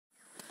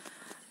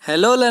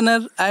Hello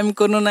learner, I am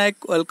Konu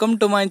Naik. Welcome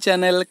to my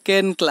channel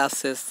Ken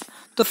Classes.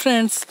 So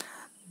friends,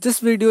 this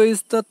video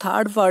is the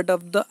third part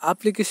of the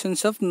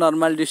applications of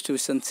normal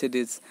distribution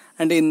series,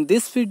 and in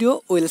this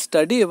video we will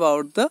study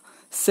about the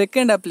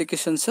second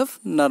applications of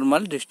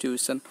normal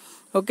distribution.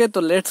 Okay, so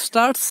let's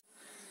start.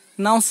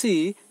 Now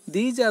see,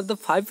 these are the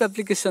 5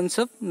 applications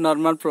of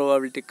normal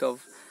probability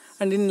curve,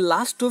 and in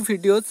last 2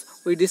 videos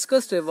we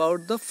discussed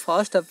about the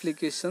first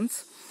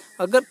applications.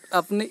 अगर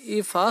आपने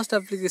ये fast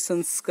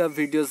applications का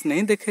videos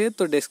नहीं देखे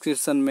तो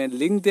description में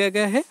link दिया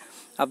गया है,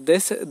 आप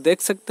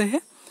देख सकते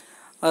हैं,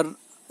 और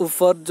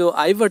ऊपर जो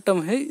आई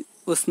बटन है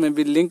उसमें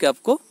भी लिंक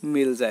आपको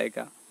मिल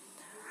जाएगा।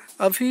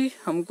 अभी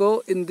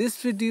हमको in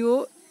this video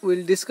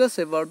will discuss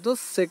about the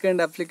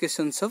second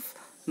applications of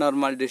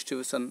normal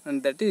distribution,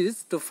 and that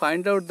is to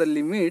find out the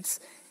limits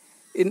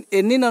in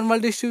any normal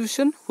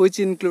distribution which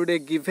include a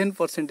given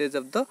percentage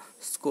of the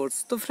scores.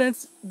 So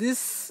friends,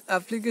 this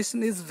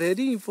application is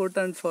very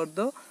important for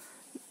the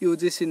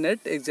UGC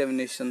NET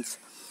examinations,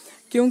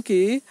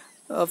 क्योंकि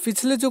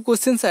पिछले जो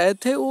questions आए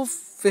थे वो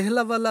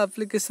पहला वाला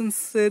application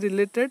से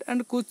related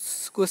and कुछ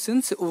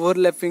क्वेश्चंस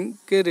ओवरलैपिंग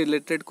के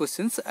रिलेटेड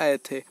क्वेश्चंस आए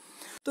थे।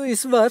 तो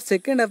इस बार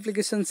सेकेंड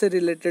एप्लीकेशन से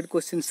रिलेटेड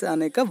क्वेश्चंस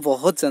आने का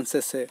बहुत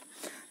चांसेस है।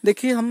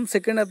 देखिए, हम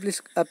सेकेंड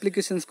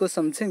एप्लीकेशंस को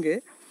समझेंगे।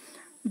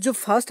 जो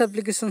फर्स्ट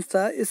एप्लीकेशन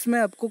था इसमें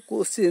आपको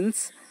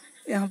क्वेश्चंस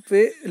यहाँ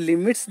पे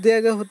लिमिट्स दिया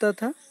गया होता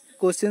था।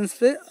 क्वेश्चंस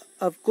पे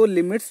आपको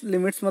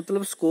लिमिट्स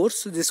मतलब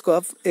स्कोर्स, जिसको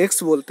आप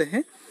एक्स बोलते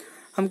हैं।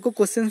 हमको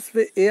क्वेश्चंस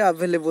पे ए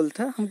अवेलेबल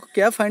था, हमको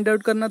क्या फाइंड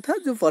आउट करना था,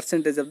 जो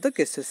percentage of the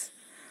cases.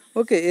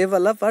 Okay, ए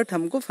वाला पार्ट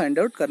हमको फाइंड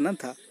आउट करना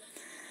था।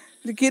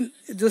 लेकिन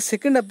जो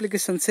सेकेंड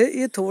एप्लीकेशन है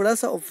ये थोड़ा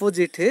सा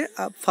अपोजिट है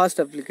आप फर्स्ट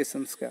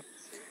एप्लीकेशंस का।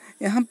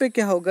 यहाँ पे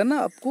क्या होगा ना,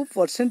 आपको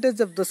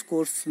परसेंटेज ऑफ द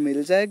स्कोर्स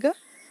मिल जाएगा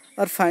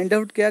और फाइंड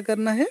आउट क्या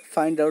करना है,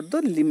 फाइंड आउट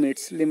द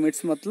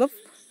लिमिट्स मतलब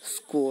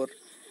स्कोर।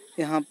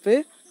 यहाँ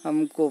पे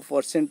हमको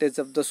परसेंटेज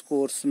ऑफ द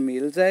स्कोर्स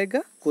मिल जाएगा।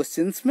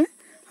 क्वेश्चंस में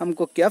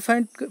हमको क्या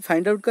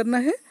फाइंड आउट करना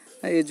है,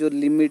 ये जो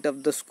लिमिट ऑफ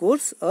द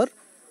स्कोर्स और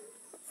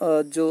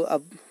जो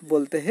आप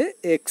बोलते हैं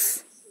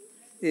एक्स,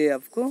 ये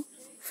आपको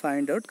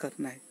फाइंड आउट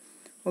करना है।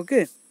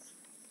 Okay,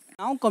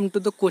 now come to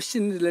the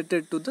question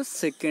related to the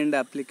second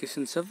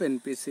applications of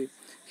NPC.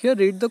 Here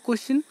read the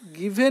question.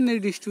 Given a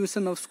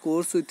distribution of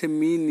scores with a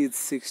mean is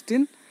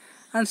 16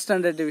 and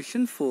standard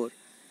deviation 4,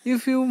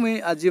 if you may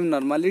assume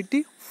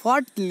normality,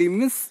 what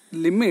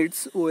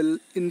limits will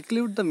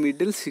include the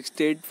middle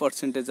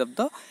 68% of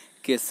the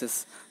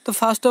cases? तो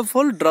first of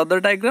all draw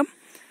the diagram.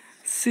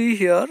 See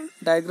here,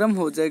 diagram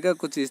हो जाएगा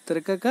कुछ इस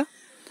तरह का।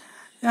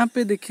 यहाँ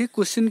पे देखिए,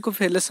 क्वेश्चन को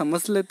पहले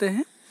समझ लेते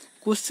हैं।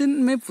 क्वेश्चन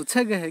में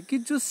पूछा गया है कि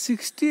जो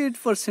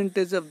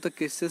 68% ऑफ द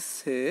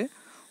केसेस है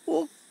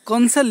वो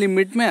कौन सा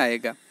लिमिट में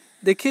आएगा।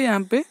 देखिए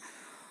यहाँ पे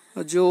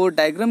जो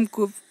डायग्राम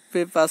को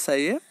पे पास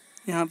आई है,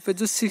 यहाँ पे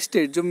जो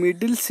 68 जो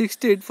मिडिल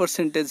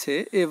 68% है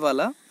ए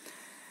वाला,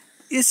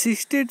 ये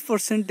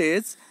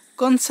 68%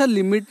 कौन सा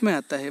लिमिट में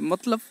आता है।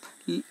 मतलब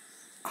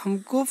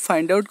हमको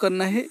फाइंड आउट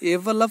करना है ए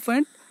वाला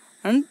पॉइंट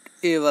एंड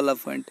ए वाला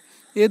पॉइंट,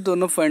 ये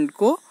दोनों पॉइंट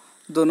को,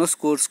 दोनों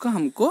स्कोर्स को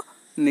हमको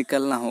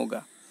निकलना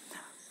होगा।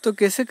 तो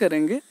कैसे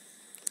करेंगे,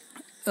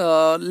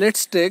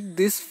 लेट्स टेक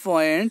दिस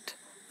पॉइंट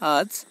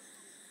आज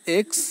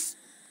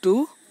x2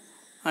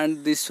 and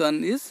this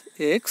one is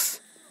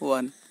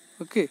x1।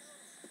 Okay,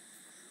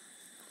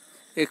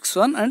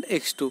 x1 and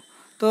x2।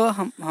 तो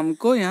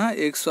हमको यहाँ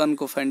x1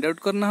 को फाइंड आउट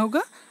करना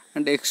होगा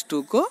एंड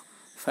x2 को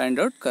फाइंड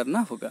आउट करना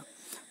होगा।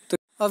 तो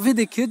अभी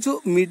देखिए,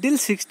 जो मिडिल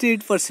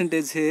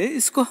 68% है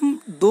इसको हम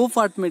दो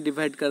पार्ट में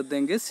डिवाइड कर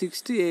देंगे।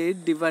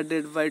 68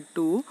 डिवाइडेड बाई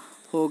 2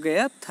 हो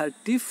गया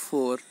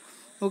 34।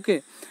 ओके,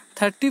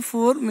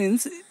 34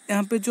 मीन्स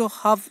यहाँ पे जो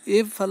हाफ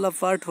ए वाला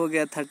पार्ट हो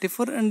गया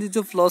 34 एंड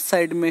जो प्लस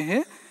साइड में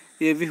है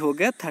ये भी हो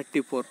गया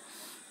 34।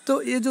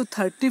 तो ये जो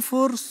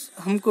 34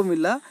 हमको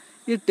मिला,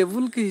 ये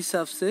टेबल के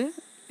हिसाब से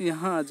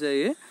यहाँ आ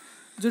जाइए।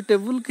 जो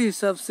टेबल के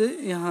हिसाब से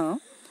यहाँ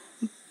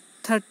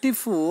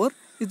 34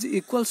 is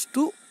equals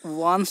to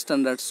 1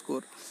 standard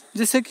score.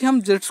 जैसे कि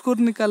हम जेड स्कोर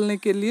निकालने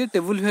के लिए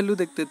टेबल वैल्यू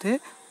देखते थे,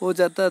 हो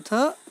जाता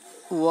था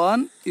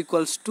 1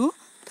 इक्वल्स टू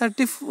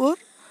 34।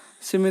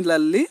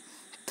 सिमिलरली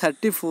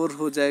 34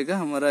 हो जाएगा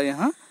हमारा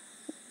यहाँ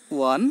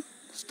 1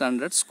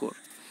 standard score.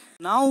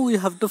 Now we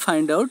have to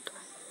find out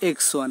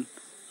x1।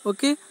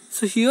 Okay,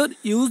 so here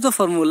use the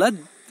formula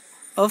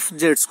of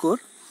Z score.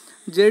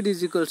 Z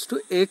is equals to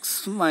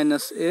x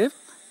minus A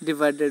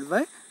divided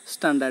by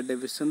standard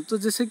deviation. तो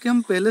जैसे कि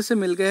हम पहले से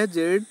मिल गए हैं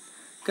जेड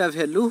का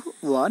वैल्यू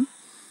 1,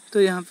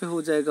 तो यहाँ पे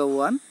हो जाएगा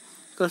 1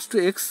 equals to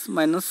x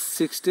minus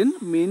 16,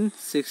 mean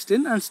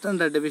 16 and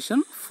standard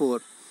deviation 4।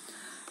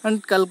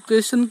 And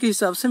calculation के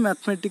हिसाब से,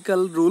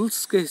 मैथमेटिकल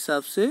रूल्स के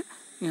हिसाब से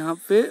यहाँ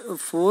पे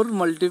 4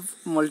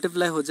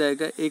 मल्टीप्लाई हो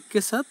जाएगा 1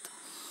 के साथ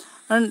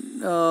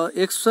एंड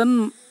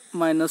x1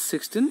 माइनस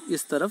 16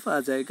 इस तरफ आ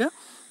जाएगा।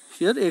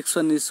 फिर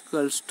x1 is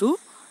equals to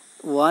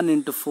 1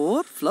 into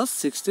 4 plus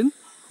 16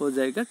 हो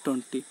जाएगा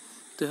 20।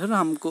 तो फिर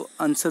हमको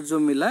आंसर जो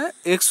मिला है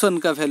x1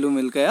 का वैल्यू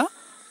मिल गया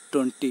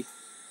 20।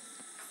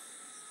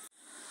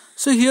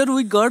 So here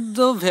we got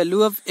the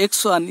value of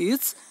x1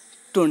 is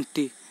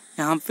 20।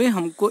 यहाँ पे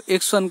हमको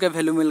x1 का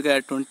वैल्यू मिल गया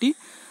 20।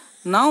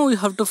 Now we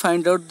have to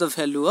find out the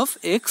value of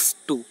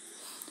x2.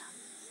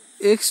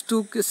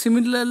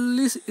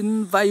 Similarly,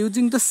 by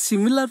using the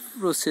similar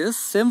process,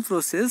 same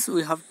process,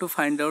 we have to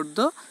find out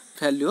the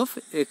value of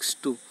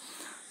x2.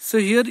 So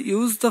here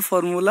use the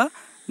formula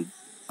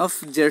of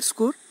z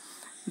score.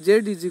 Z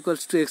is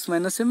equals to x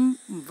minus m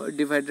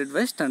divided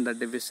by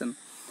standard deviation.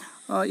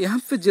 यहाँ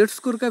पे z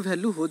score का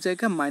value हो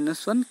जाएगा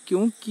 -1,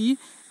 क्योंकि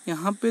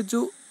यहाँ पे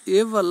जो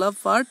a वाला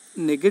पार्ट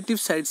नेगेटिव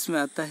साइड्स में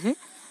आता है,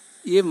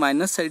 ये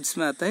माइनस साइड्स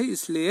में आता है,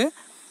 इसलिए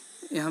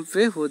यहाँ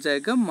पे हो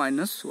जाएगा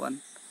 -1.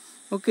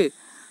 Okay,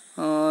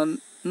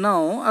 now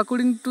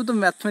according to the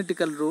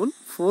mathematical rule,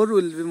 4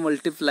 will be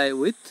multiplied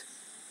with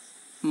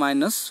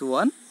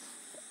 -1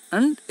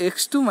 and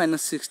x2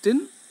 minus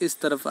 16 इस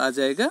तरफ आ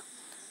जाएगा.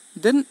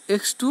 Then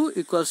x2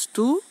 equals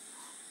to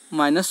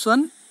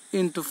 -1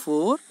 into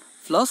 4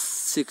 plus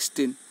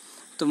 16.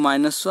 तो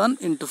 -1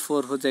 into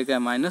 4 हो जाएगा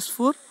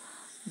 -4.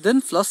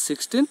 Then plus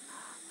 16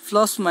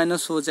 प्लस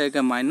माइनस हो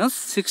जाएगा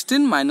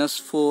 -16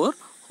 minus 4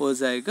 हो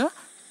जाएगा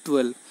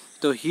 12.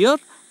 तो here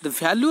the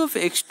value of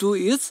x2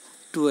 is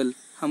 12.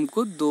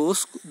 हमको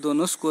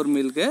दोनों स्कोर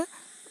मिल गए,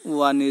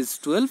 one is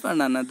 12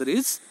 and another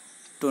is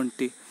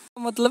 20.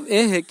 मतलब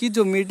ये है कि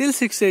जो मिडिल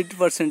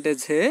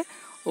 68% है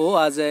वो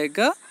आ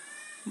जाएगा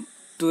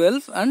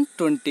 12 and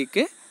 20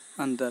 के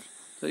अंदर.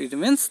 So it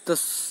means the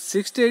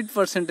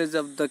 68%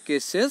 of the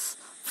cases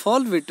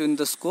fall between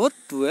the score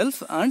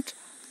 12 and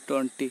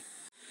 20.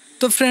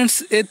 तो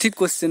फ्रेंड्स ये थी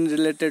question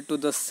related to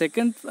the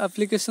second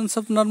applications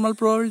of normal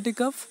probability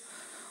curve.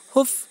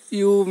 Hope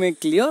you make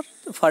clear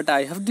what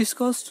I have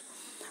discussed.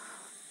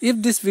 If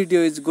this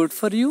video is good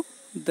for you,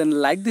 then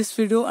like this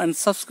video and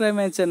subscribe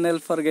my channel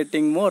for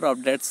getting more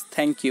updates.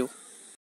 Thank you.